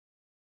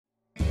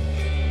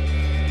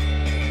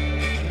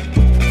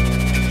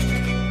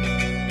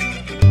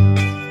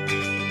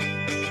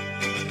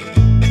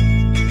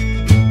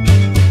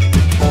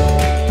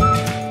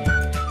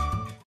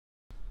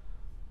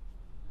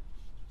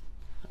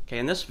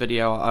In this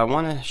video, I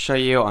want to show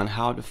you on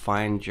how to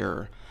find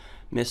your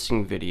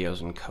missing videos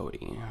in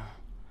Kodi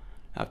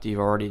after you've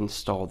already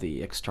installed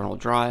the external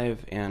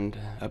drive and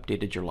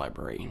updated your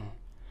library.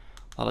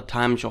 A lot of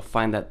times you'll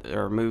find that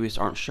their movies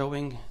aren't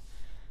showing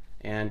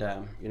and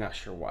you're not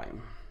sure why.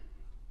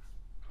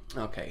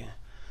 Okay,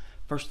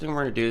 first thing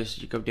we're going to do is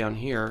you go down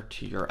here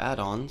to your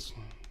add-ons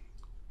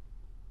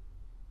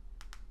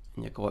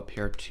and you go up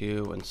here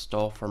to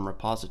install from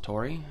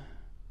repository.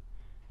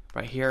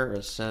 Right here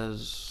it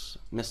says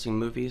missing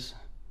movies.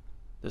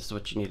 This is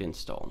what you need to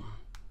install.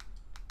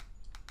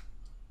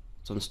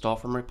 So install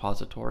from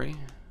repository. You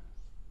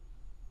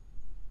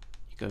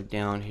go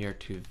down here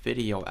to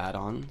video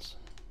add-ons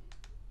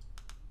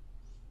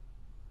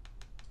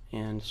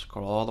and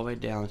scroll all the way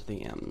down to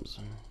the M's.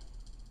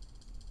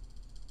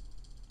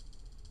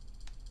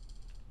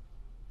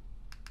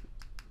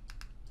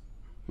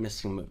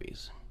 Missing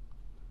movies.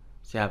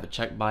 See, I have a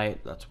check by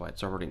it, that's why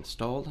it's already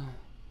installed.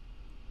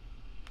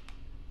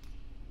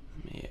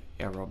 Let me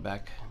arrow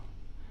back,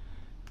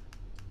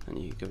 and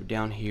you go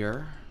down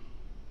here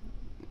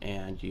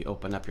and you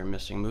open up your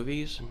missing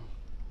movies.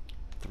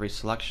 3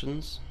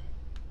 selections,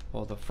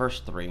 well, the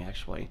first 3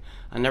 actually.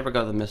 I never go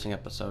to the missing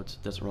episodes,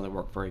 it doesn't really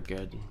work very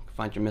good.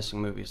 Find your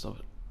missing movies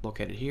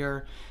located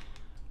here.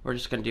 We're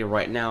just going to do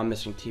right now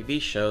missing TV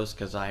shows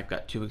because I've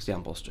got 2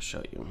 examples to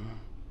show you.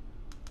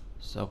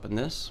 So open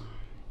this.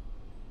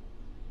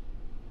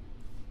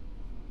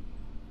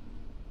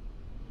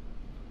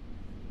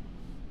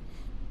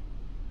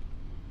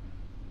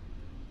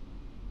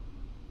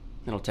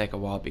 It'll take a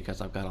while because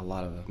I've got a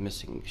lot of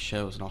missing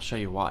shows, and I'll show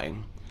you why.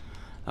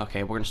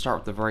 Okay, we're going to start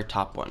with the very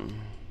top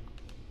one.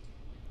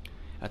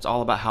 That's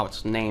all about how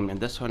it's named, and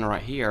this one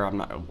right here, I'm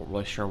not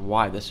really sure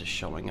why this is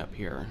showing up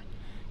here,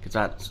 because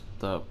that's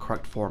the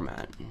correct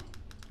format. And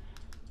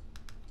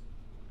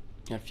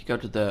if you go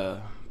to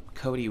the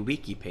Kodi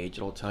wiki page,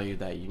 it'll tell you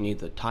that you need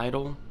the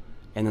title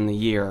and then the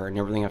year, and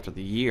everything after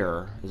the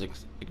year is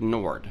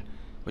ignored,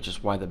 which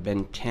is why the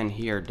bin 10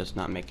 here does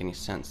not make any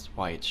sense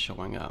why it's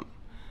showing up.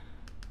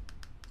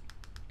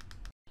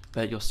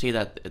 But you'll see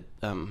that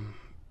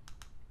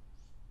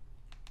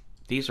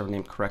these are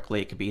named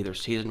correctly. It could be either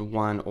season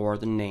 1 or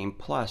the name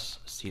plus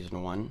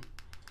season 1.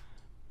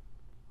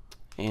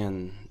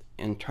 And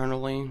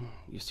internally,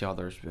 you see all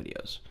those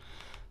videos.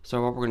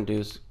 So what we're going to do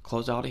is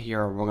close out of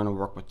here, and we're going to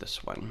work with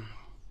this one.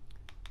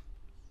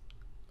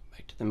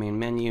 Back to the main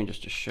menu, and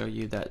just to show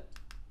you that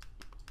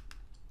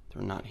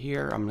they're not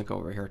here, I'm going to go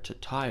over here to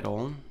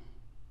title.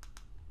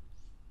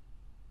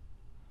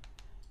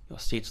 You'll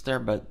see it's there,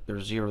 but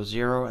there's 0,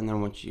 0, and then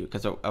once you,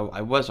 because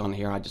I was on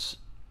here, I just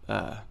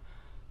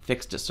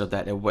fixed it so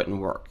that it wouldn't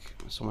work.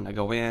 So when I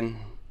go in,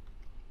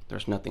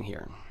 there's nothing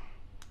here.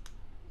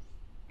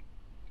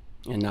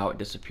 And now it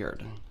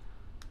disappeared.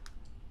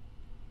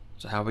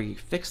 So how we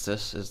fix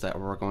this is that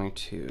we're going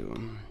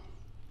to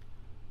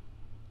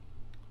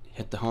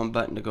hit the home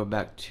button to go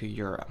back to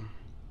your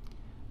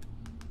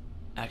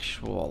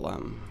actual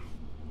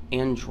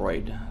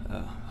Android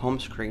home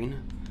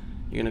screen.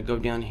 You're going to go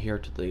down here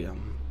to the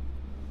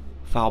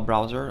file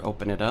browser,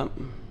 open it up.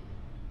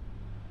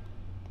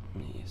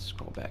 Let me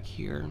scroll back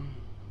here.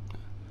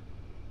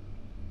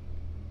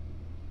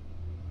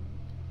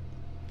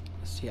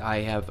 See,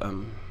 I have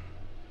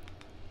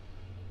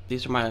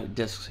these are my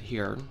disks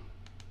here,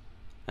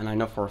 and I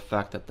know for a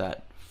fact that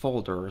that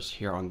folder is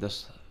here on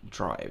this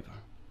drive,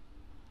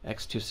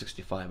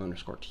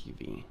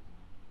 x265_TV.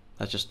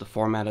 That's just the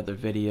format of the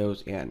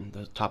videos, and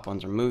the top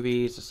ones are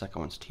movies, the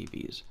second one's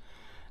TVs.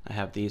 I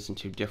have these in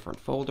 2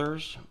 different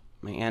folders.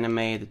 My anime,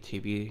 the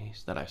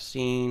TVs that I've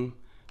seen,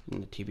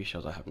 and the TV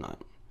shows I have not.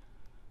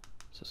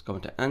 So let's go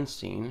into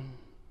unseen,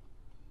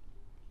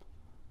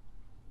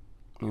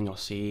 and you'll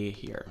see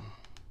here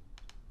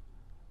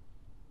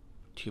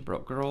 2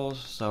 Broke Girls.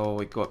 So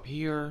we go up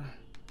here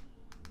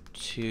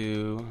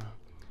to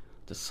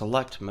the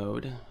select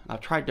mode.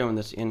 I've tried doing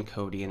this in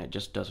Kodi and it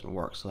just doesn't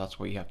work, so that's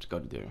where you have to go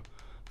to the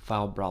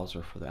file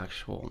browser for the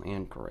actual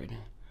Android.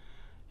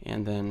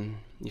 And then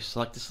you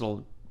select this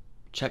little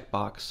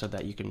checkbox so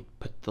that you can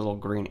put the little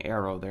green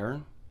arrow there.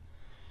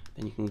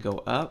 Then you can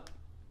go up,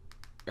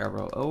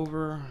 arrow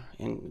over,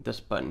 and this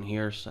button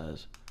here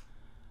says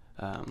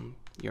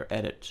your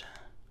edit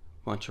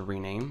want to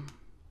rename.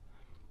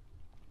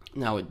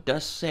 Now it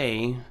does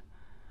say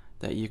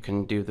that you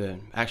can do the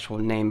actual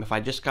name. If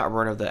I just got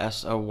rid of the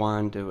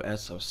S01 to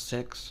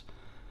S06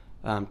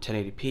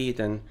 1080p,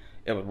 then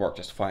it would work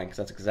just fine, because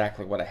that's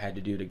exactly what I had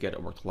to do to get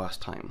it work the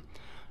last time.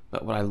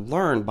 But what I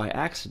learned by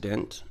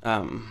accident,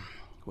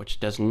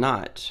 which does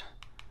not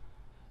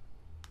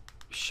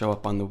show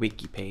up on the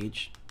wiki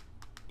page,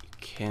 you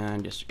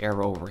can just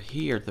arrow over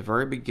here at the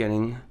very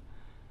beginning,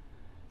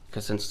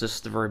 because since this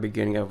is the very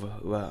beginning of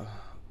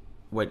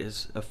what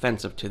is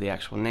offensive to the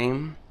actual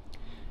name,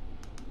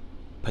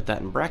 put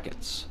that in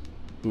brackets,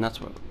 and that's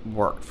what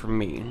worked for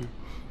me.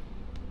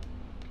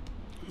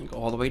 You go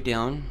all the way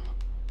down,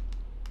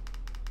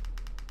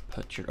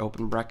 put your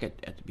open bracket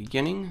at the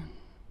beginning,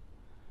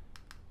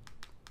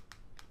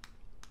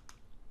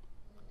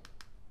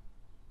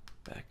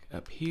 back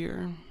up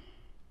here,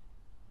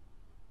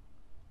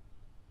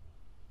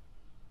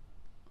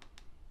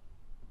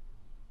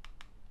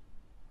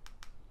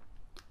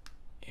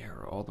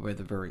 all the way to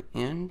the very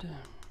end.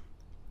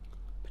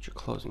 Put your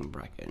closing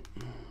bracket.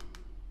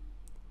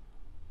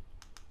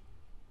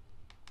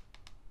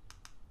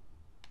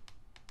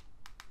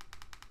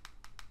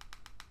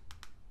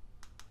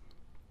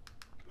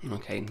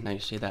 Okay, now you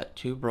see that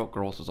 2 Broke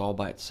Girls is all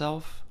by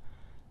itself,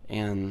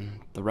 and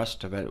the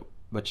rest of it,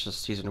 which is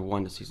season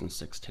 1 to season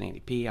 6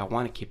 1080p, I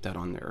want to keep that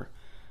on there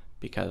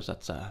because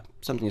that's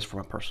something that's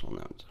from a personal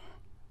note.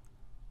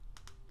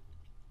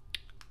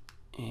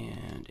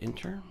 And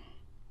enter.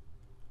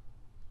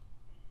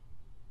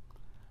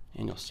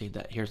 And you'll see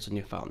that here's the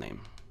new file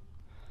name.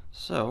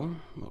 So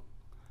we'll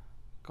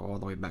go all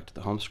the way back to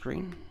the home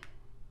screen.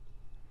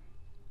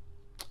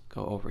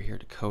 Go over here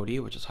to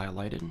Kodi, which is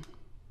highlighted.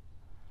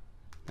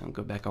 Then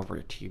go back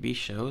over to TV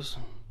shows,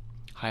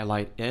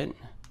 highlight it,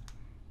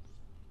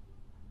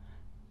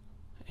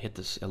 hit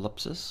this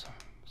ellipsis,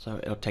 so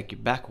it'll take you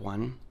back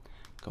one.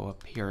 Go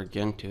up here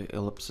again to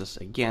ellipsis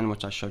again,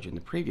 which I showed you in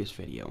the previous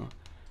video,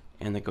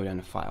 and then go down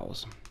to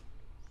files.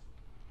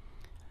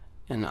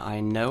 And I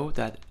know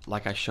that,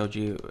 like I showed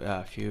you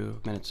a few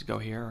minutes ago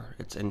here,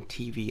 it's in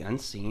TV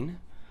Unseen,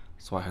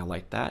 so I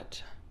highlight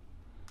that,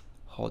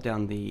 hold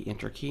down the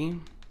enter key,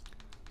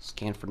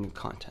 scan for new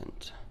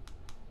content.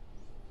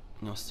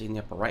 And you'll see in the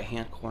upper right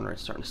hand corner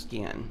it's starting to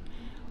scan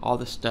all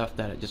this stuff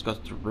that it just goes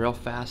through real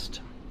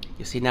fast.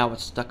 You see now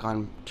it's stuck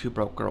on 2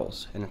 Broke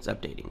Girls and it's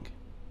updating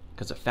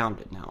because it found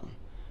it now.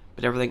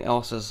 But everything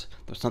else is,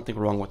 there's something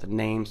wrong with the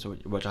name, so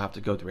which I have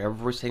to go through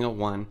every single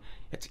one.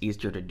 It's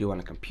easier to do on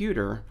a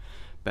computer,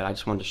 but I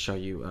just wanted to show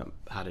you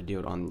how to do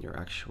it on your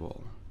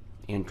actual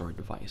Android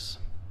device.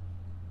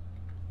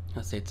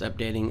 Let's say it's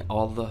updating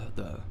all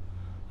the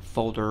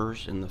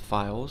folders and the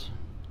files.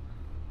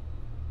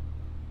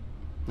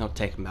 It'll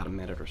take about a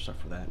minute or so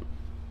for that.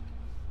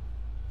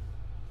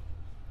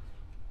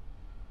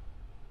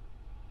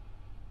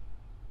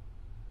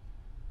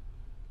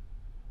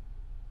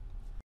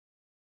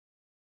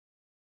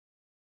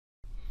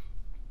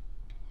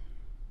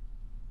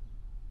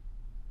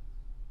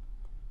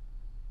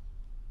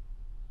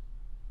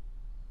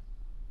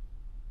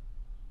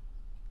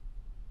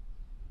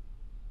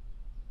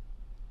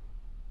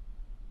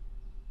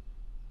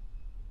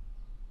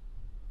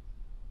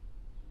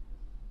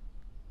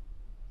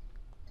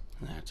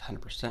 That's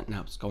 100%.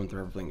 Now it's going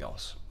through everything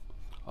else.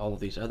 All of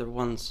these other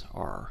ones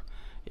are,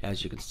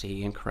 as you can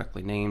see,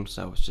 incorrectly named,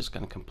 so it's just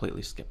going to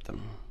completely skip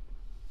them.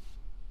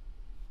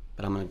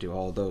 But I'm going to do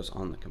all of those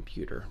on the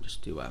computer.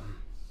 Just do a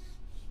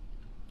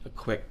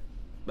quick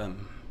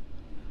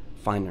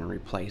find and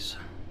replace,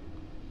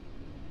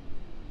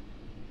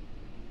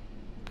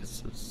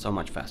 because it's so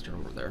much faster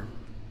over there.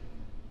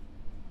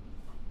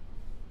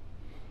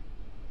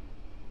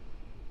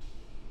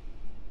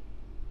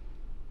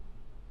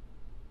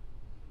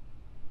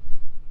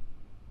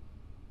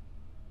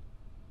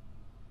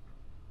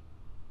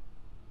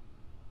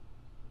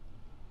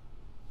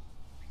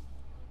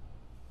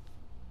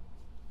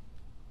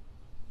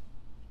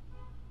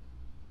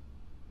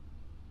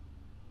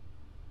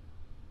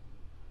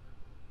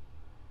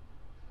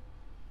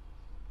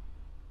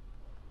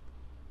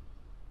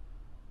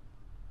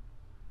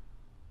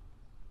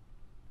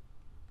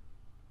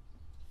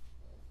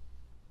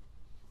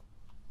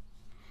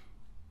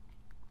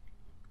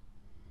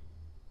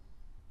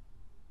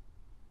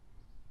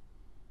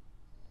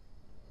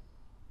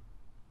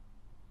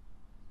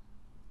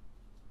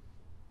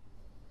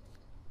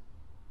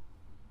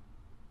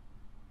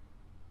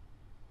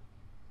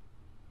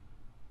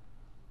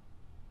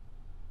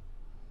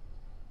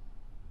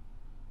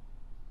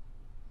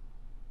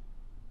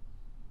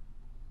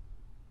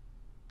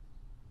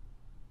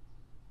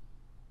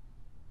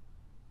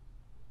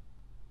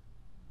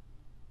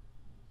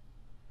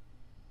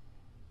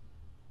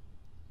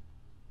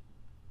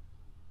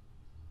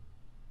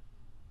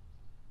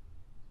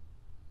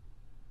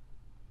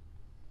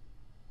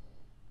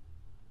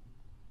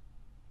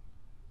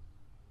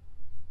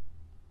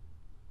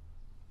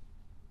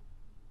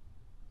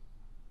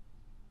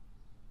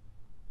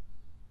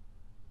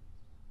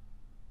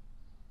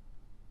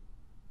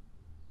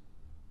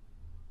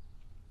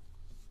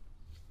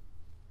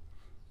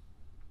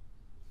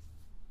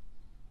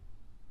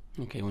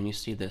 Okay, when you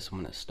see this,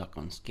 when it's stuck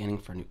on scanning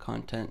for new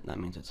content, that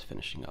means it's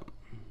finishing up.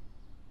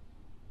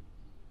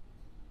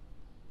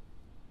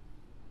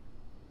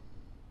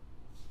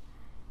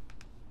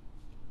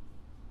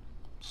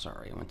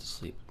 Sorry, I went to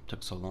sleep. It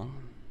took so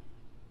long.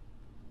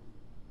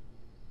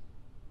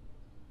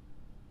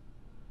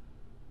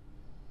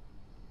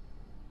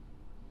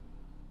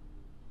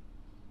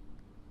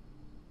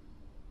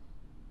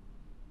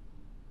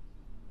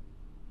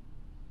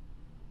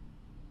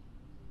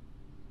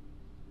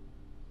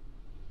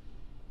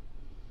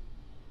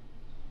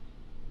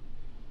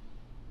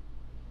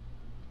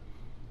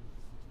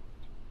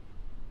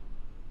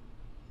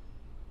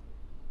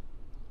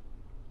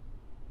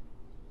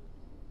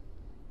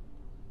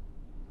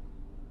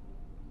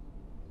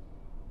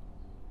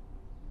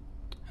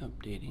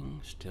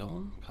 Updating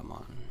still, come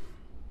on.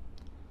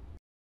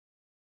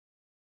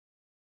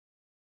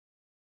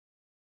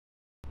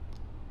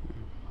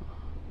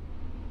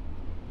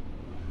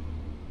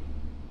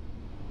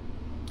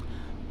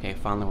 Okay,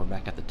 finally we're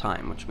back at the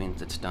time, which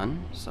means it's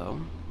done.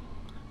 So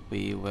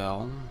we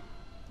will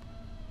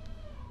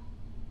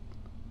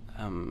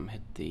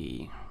hit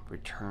the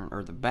return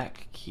or the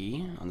back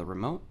key on the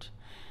remote.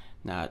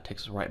 Now it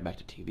takes us right back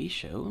to TV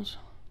shows.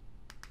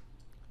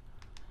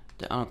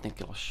 I don't think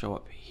it'll show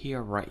up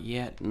here right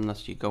yet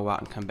unless you go out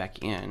and come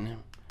back in.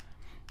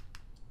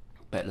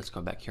 But let's go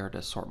back here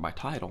to sort by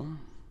title.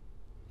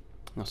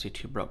 You'll see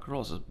Two Broke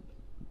Girls is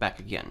back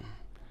again.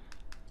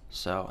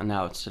 So and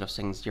now instead of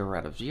saying 0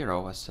 out of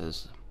 0, it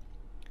says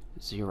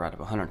 0 out of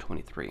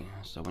 123.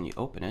 So when you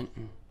open it,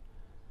 it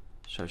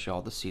shows you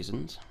all the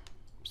seasons.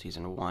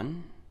 Season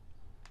 1,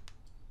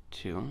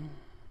 2,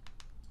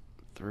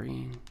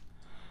 3,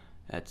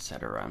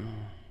 etc.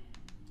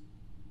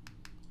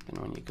 And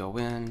when you go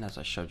in, as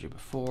I showed you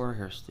before,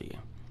 here's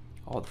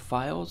all the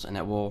files, and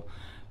it will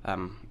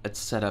it's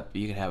set up.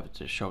 You can have it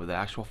to show the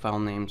actual file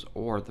names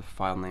or the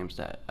file names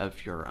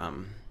of your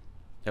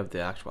of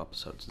the actual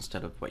episodes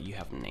instead of what you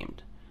have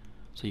named.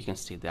 So you can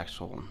see the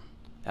actual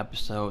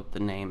episode, the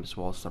name, as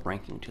well as the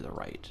ranking to the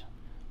right.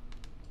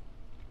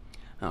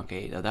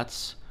 Okay, now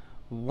that's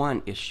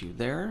one issue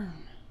there.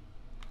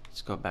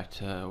 Let's go back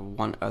to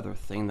one other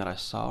thing that I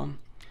saw.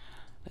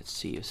 Let's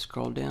see,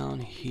 scroll down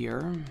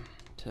here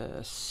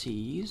to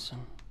C's.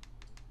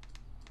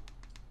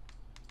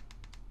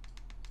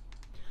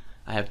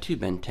 I have two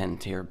Ben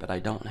 10s here, but I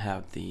don't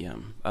have the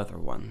other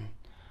one.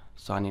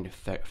 So I need to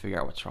figure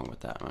out what's wrong with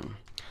that one.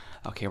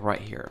 Okay, right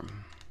here.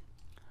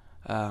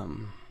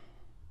 Oh,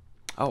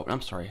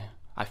 I'm sorry.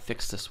 I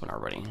fixed this one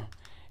already.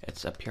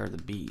 It's up here, the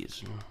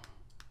B's.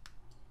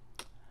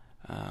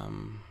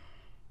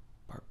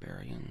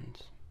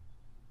 Barbarians.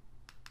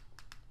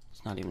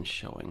 It's not even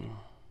showing.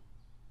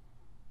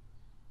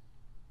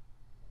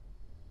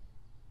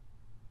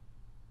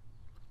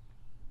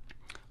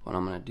 What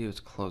I'm going to do is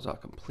close out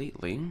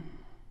completely.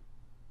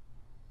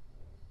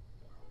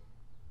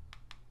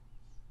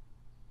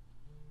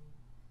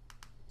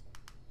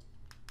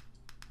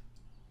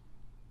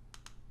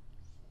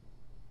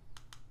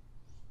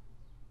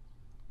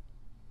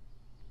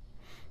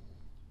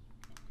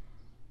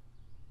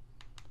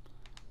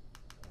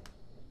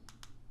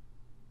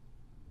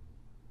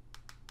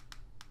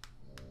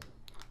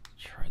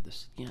 Try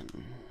this again.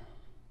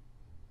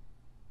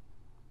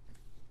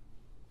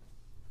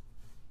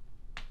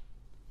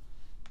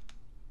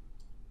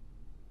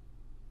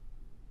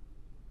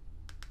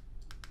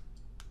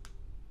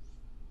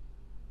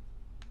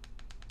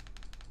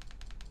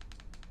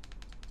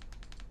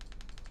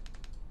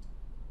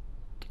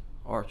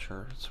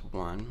 Archer, it's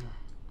 1.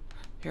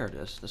 Here it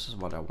is. This is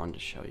what I wanted to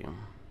show you.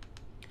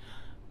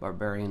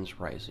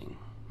 Barbarians Rising.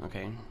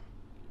 Okay.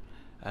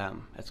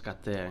 It's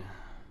got the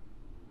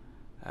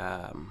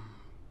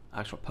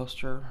actual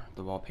poster,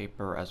 the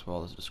wallpaper, as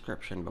well as the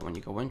description, but when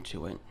you go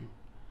into it,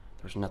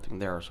 there's nothing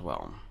there as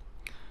well.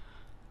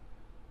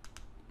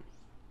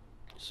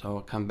 So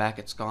come back,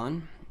 it's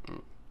gone.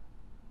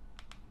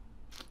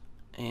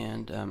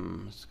 And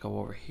let's go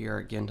over here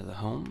again to the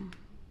home.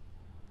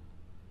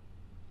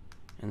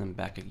 And then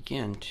back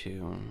again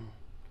to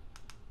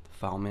the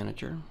file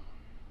manager.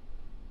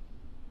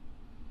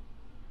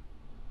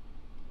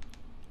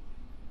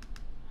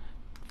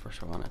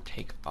 First I want to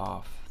take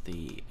off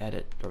the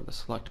edit or the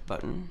select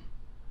button.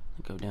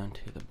 Go down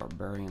to the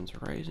Barbarians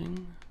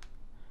Rising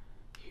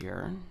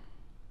here.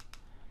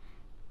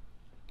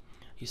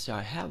 You see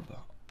I have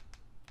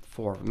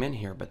 4 of them in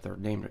here, but they're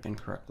named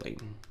incorrectly.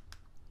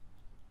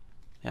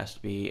 It has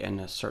to be in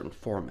a certain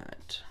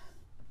format.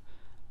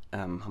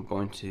 I'm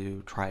going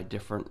to try a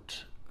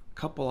different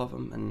couple of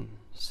them and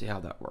see how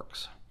that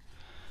works.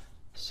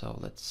 So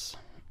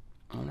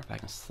I wonder if I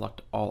can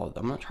select all of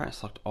them. I'm going to try to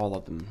select all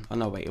of them. Oh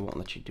no, wait, it won't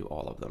let you do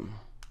all of them.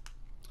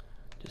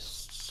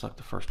 Just select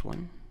the first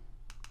one.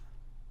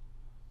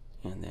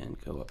 And then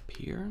go up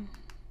here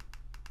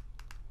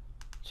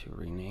to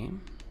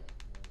rename.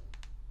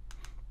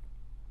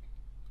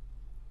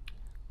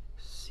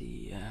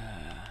 See,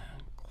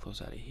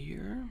 close out of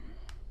here.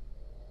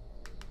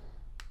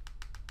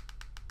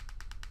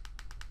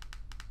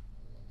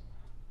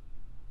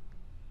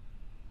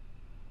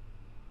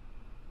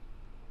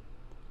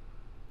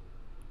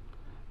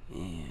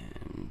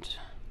 And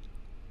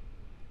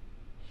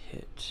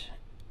hit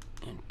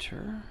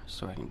enter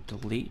so I can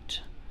delete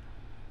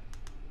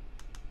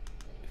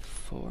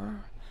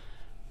 4.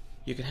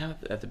 You can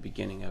have at the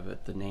beginning of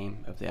it the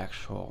name of the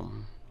actual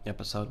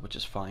episode, which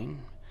is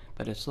fine,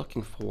 but it's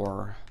looking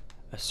for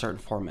a certain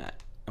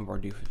format, and we'll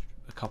do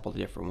a couple of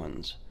different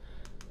ones.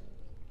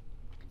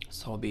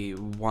 So it'll be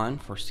 1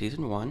 for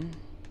season 1.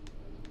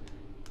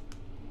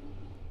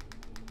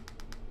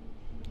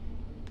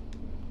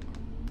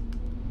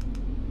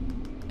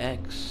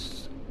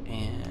 X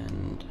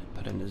and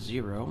put in a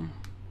 0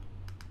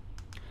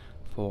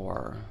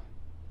 for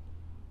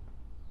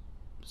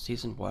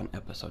season 1,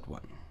 episode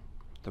 1.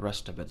 The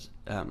rest of it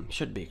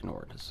should be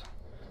ignored, is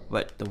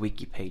what the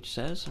wiki page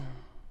says.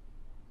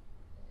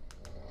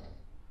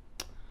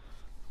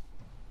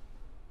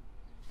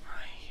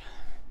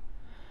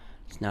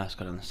 So now let's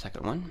go to the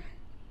second one.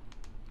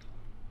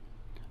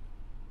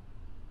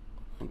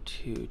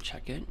 to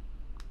check it,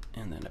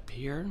 and then up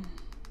here,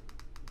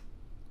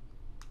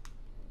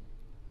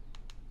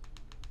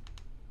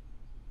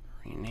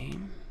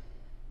 rename,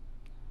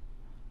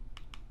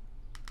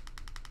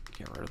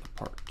 get rid of the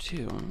part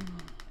 2.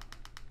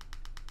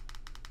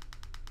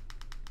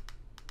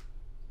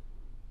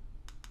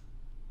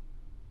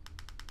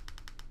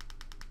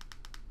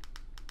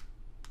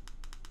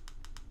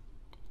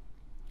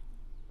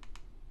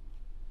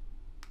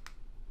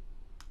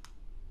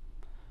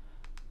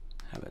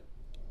 Have it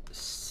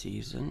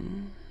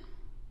season,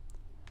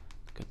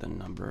 look at the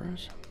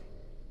numbers.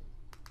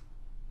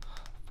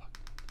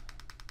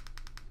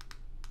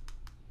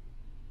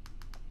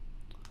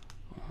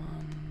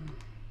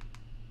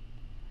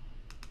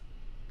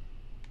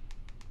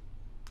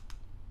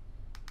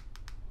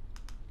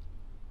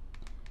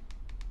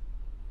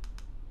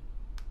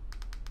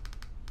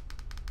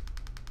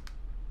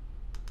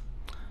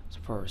 So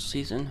for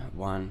season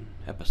 1,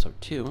 episode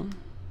 2,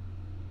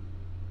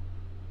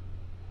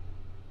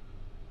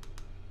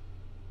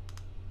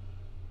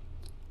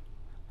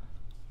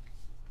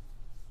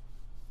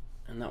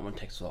 and that one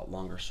takes a lot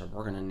longer, so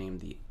we're going to name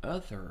the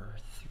other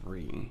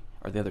 3,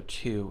 or the other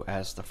 2,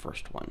 as the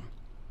first one.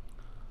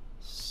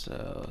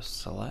 So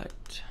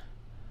select,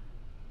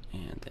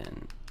 and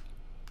then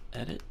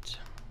edit.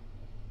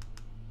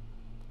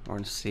 We're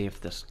going to see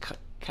if this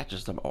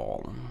catches them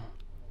all.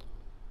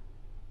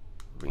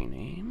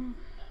 Rename.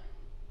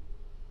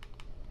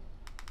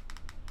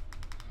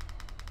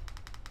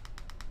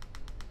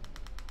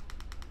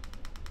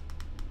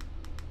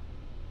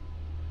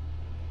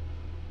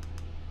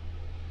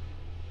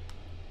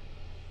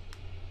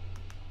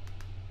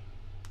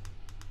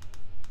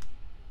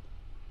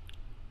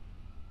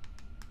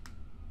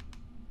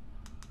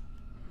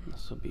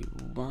 This will be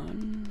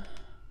 1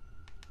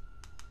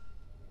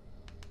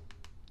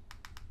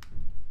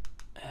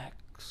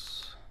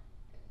 X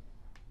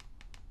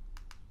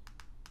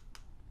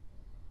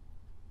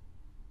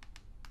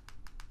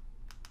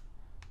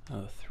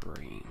oh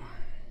 3,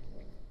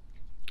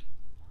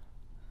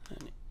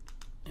 and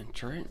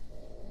enter it.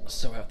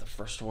 So we have the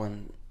first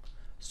one.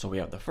 So we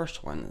have the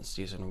first one in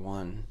season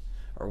 1,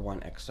 or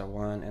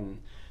 1x01,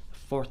 and the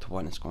fourth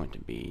one is going to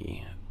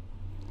be,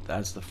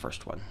 that's the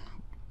first one.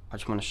 I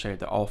just want to show you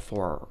that all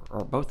 4,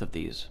 or both of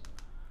these,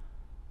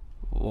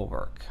 will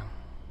work.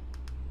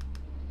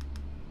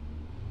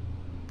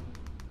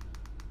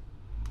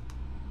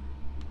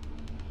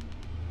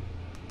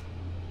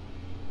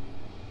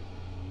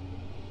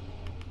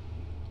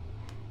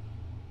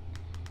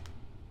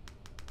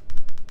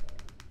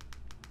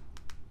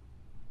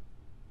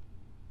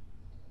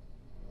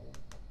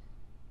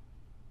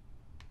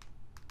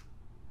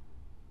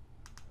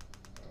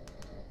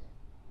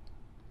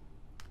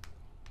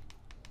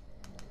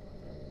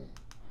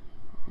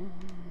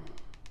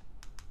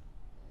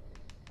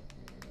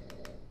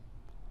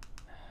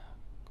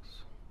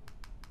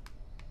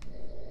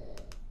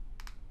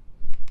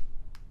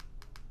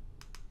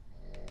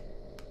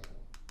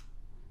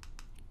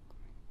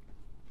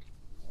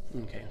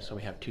 Okay, so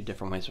we have 2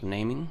 different ways of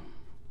naming,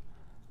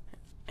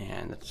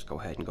 and let's go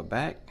ahead and go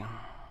back.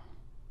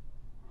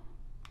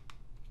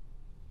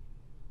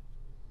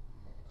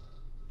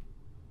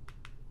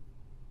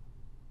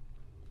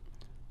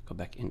 Go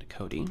back into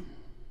Kodi,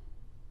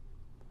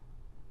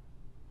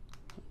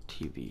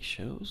 TV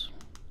shows,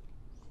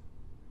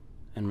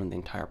 and run the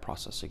entire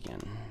process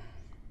again.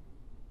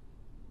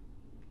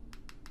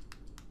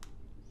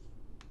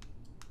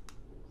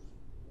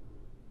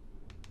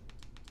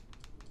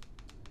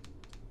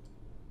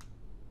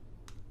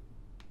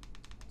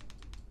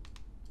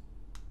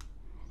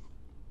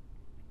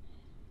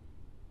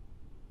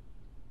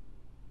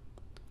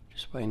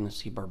 Just waiting to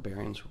see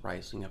Barbarians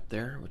Rising up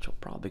there, which will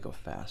probably go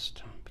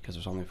fast because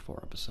there's only 4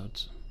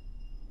 episodes.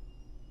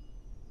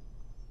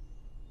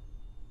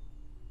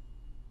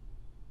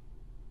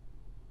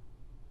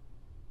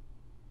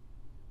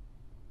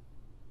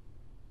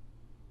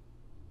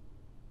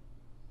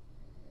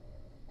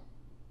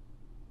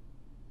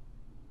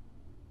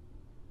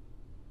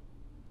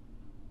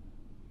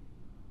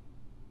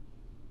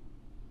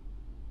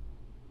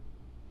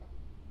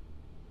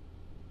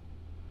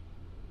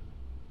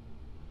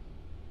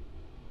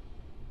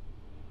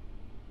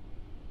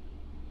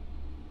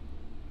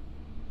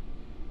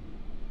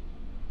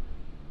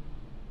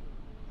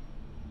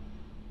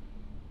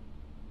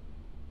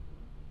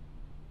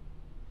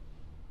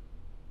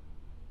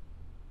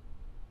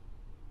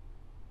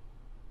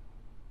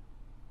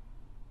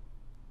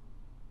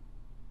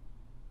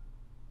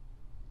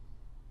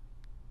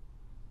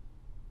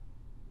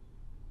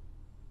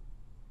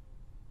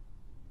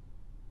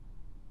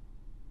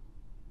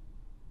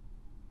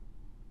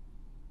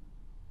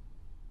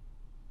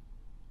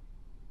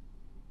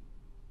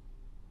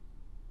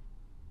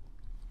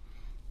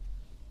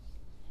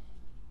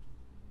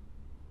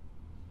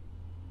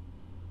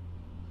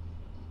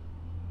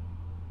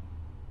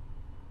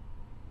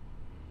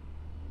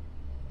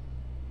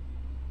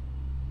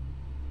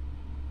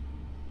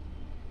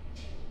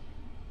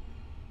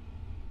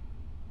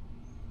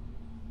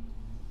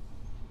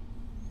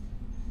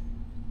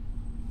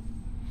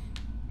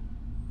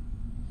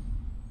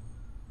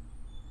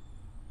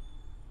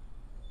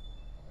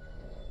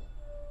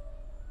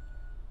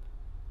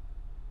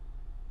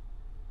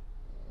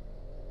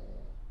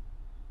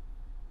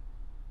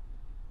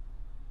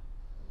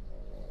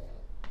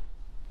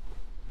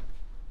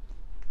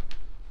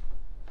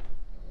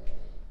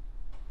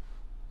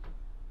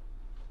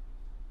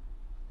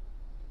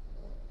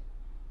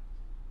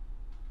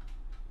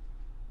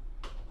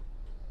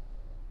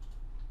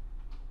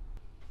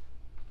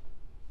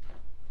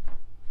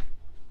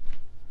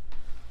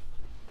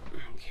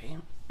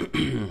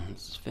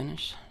 This is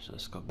finished, so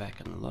let's go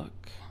back and look.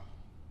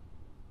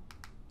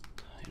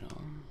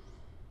 Title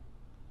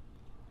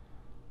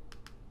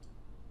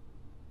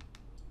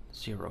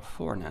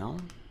 04 now,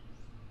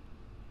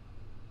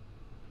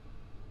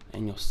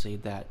 and you'll see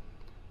that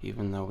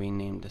even though we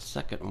named the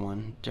second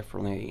one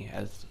differently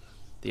as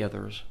the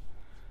others,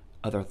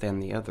 other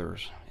than the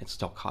others, it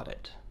still caught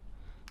it.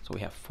 So we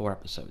have 4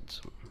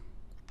 episodes.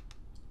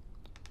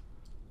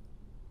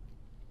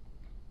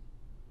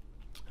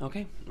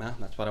 Okay, well,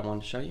 that's what I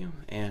wanted to show you,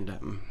 and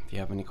if you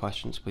have any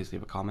questions, please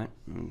leave a comment,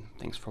 and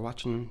thanks for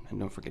watching, and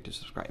don't forget to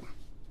subscribe.